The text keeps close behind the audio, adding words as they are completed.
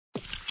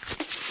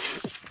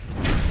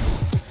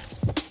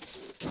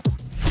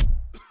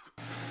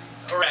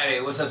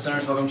Hey, what's up,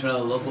 Stoners? Welcome to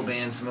another local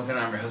band, Smokeout.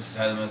 I'm your host,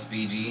 Ty the Most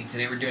BG.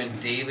 Today we're doing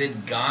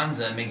David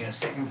Gonza making a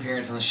second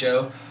appearance on the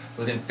show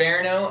with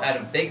Inferno out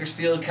of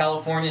Bakersfield,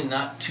 California,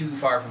 not too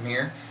far from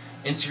here.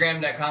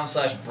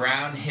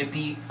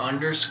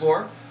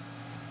 Instagram.com/brownhippie_.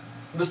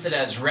 Listed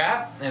as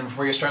rap. And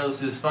before we get started, let's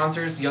do the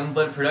sponsors.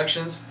 Youngblood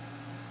Productions,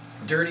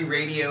 Dirty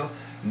Radio,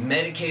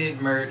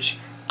 Medicated Merch,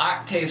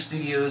 Octave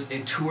Studios,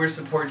 and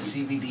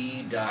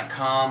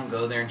toursupportcbd.com.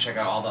 Go there and check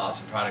out all the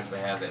awesome products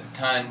they have. They have a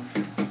ton.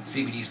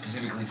 CBD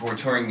specifically for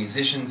touring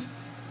musicians.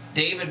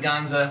 David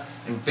Gonza,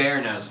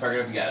 Inferno. Spark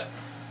it up if you got it.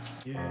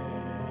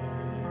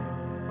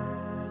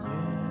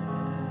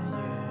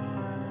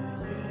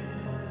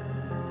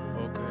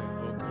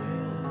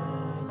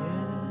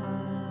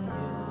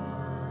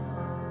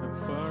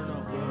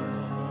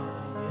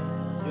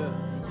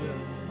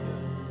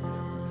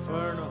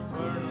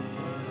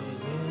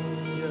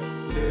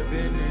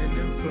 Living in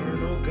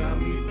Inferno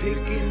got me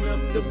picking up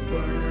the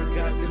burner.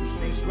 Got them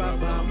snakes right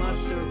by my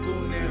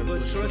circle, never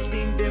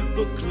trusting them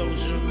for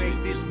closure.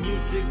 Make this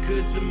music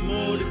cause I'm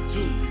more than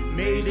two.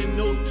 Made a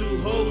note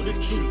to hold the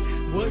truth.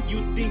 What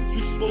you think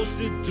you're supposed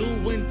to do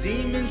when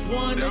demons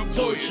wanna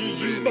torture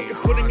you? Fucking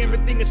putting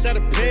everything inside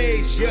a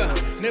page, yeah.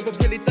 Never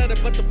really thought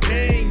about the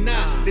pain,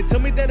 nah. They tell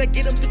me that I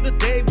get them through the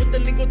day with the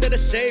lingo that I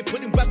say,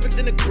 putting rappers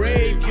in the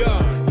grave,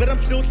 yeah. But I'm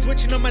still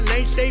switching on my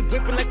lane, stay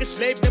whipping like a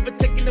slave, never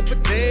taking up a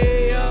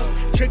day off.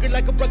 Trigger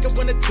like a rocket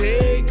when I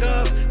take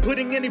off,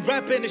 putting any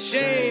rap in a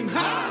shame,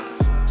 ha.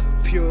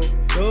 Pure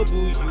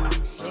W, I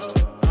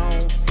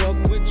don't fuck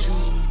with you,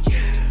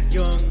 yeah.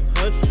 Young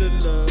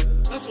hustler,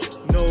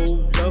 no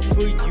love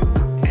for you,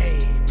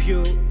 ayy.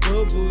 Pure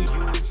W, I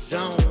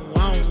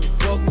don't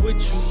fuck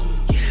with you,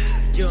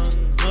 yeah. Young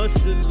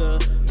hustler,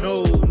 no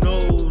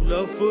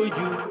love for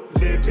you.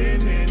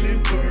 Living in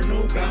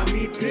Inferno got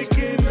me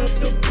picking up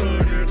the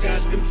burner.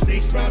 Got them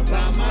snakes right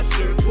by my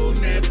circle,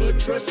 never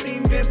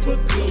trusting them for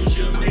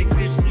closure. Make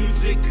this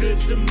music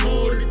cause I'm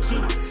more than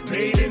two.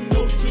 Made a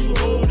note to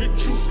hold the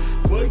truth.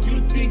 What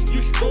you think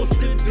you're supposed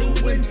to do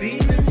when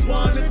demons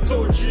wanna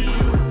torture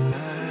you? I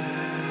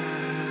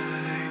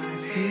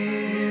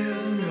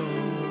feel no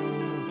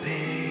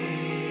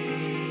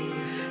pain,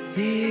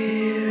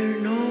 fear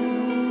no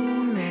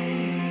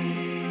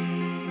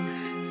name,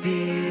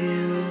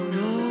 feel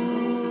no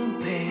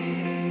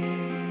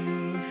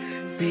pain,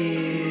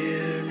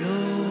 fear no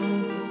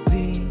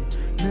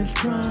demons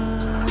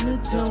trying to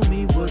tell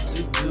me what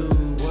to do.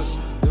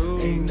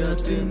 Ain't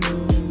nothing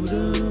new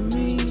to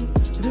me,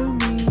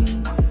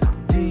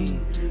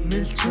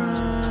 Demons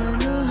trying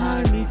to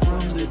hide me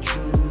from the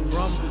truth.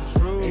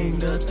 Ain't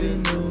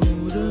nothing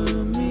new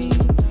to me,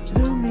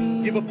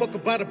 Give a fuck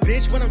about a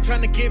bitch when I'm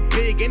trying to get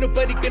big. Ain't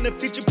nobody gonna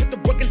feature, put the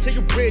work until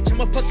you're rich.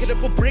 I'ma fuck it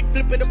up a brick,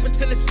 flip it up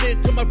until it's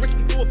lit. Till my wrist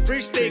into a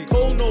fridge, stay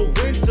cold, no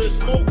winter.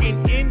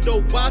 Smoking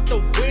Indo out the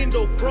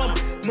window from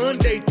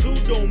Monday to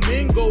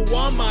Domingo.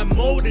 While my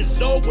mode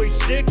is always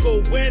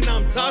sicko when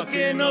I'm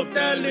talking up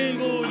that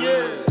lingo,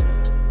 yeah.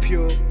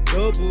 Pure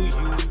W,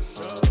 I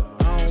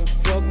don't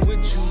fuck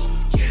with you,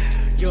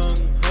 yeah. Young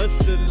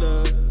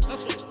hustler,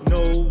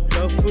 no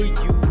love for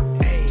you,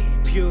 ayy.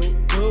 Pure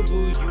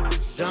W, I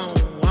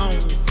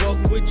don't fuck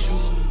with you,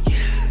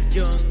 yeah.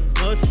 Young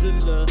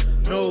hustler,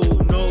 no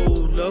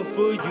love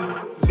for you.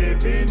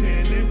 Living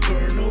in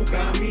Inferno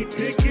got me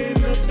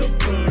picking up the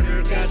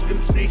burner. Got them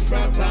snakes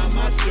right by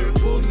my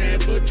circle,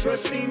 never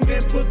trusting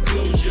them for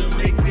closure.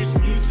 Make this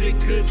music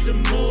cause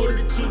I'm more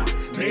than two.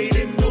 Made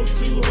a note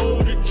to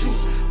hold the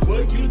truth.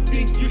 What you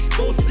think you're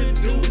supposed to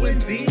do when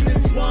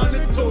demons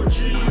wanna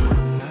torture you?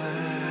 I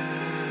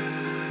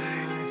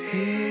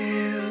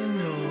feel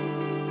no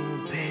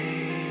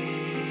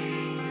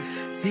pain,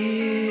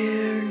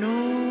 fear no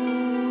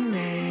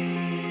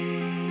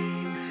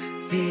name,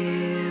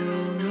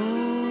 feel no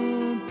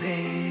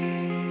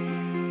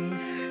pain,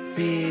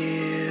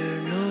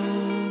 fear no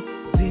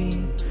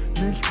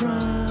demons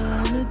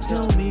trying to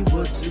tell me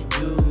what to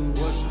do.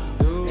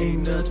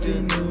 Ain't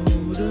nothing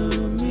new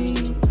to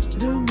me,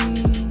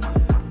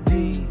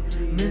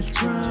 Demons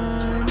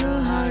trying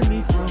to hide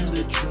me from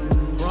the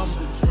truth.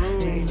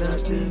 Ain't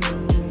nothing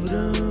new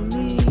to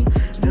me,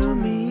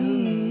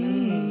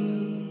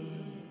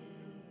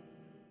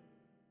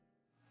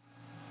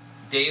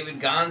 David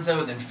Gonza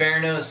with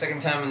Inferno,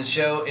 second time on the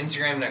show.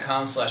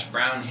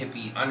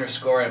 Instagram.com/brownhippie_ out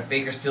of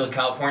Bakersfield,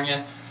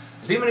 California.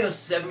 I think I'm going to go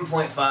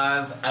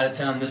 7.5 out of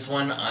 10 on this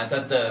one. I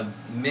thought the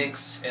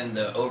mix and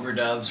the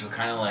overdubs were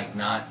kind of like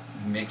not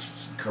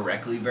mixed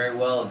correctly very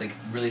well. They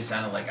really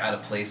sounded like out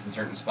of place in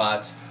certain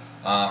spots.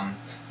 The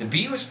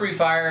beat was pretty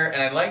fire,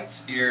 and I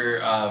liked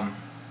your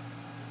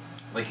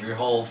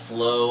whole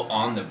flow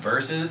on the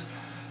verses,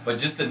 but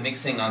just the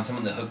mixing on some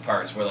of the hook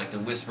parts where like the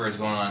whisper is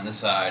going on this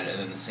side and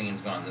then the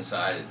singing's going on this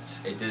side,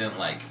 it didn't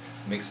like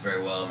mix very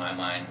well in my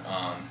mind.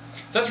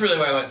 So that's really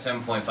why I went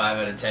 7.5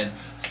 out of 10.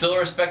 Still a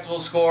respectable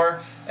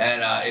score,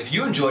 and if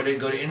you enjoyed it,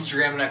 go to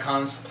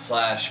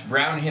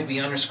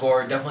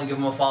Instagram.com/brownhippie_. Definitely give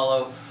him a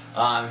follow.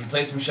 He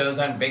plays some shows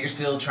out in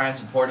Bakersfield. Try and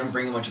support him,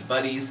 bring a bunch of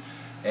buddies.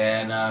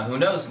 And who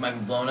knows, might be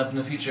blowing up in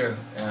the future.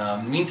 In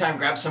the meantime,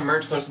 grab some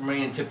merch, throw some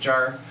money in his tip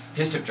jar,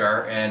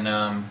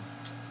 and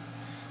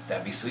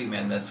that'd be sweet,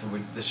 man. That's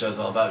what this show's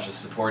all about,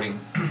 just supporting.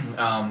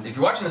 If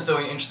you're watching this though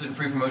and you're interested in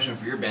free promotion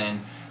for your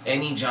band,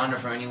 any genre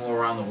from anywhere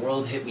around the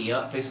world, hit me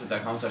up,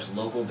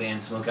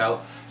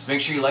 facebook.com/localbandsmokeout. Just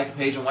make sure you like the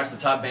page and watch the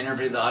top banner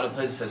video the auto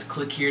plays. It says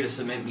click here to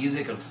submit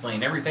music. It'll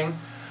explain everything.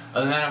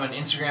 Other than that, I'm on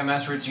Instagram,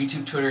 Masterwords,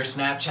 YouTube, Twitter,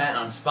 Snapchat, and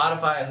on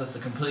Spotify. I host a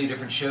completely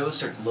different show.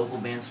 Search Local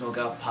Band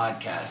Smokeout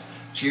Podcast.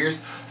 Cheers.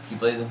 Keep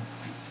blazing.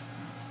 Peace.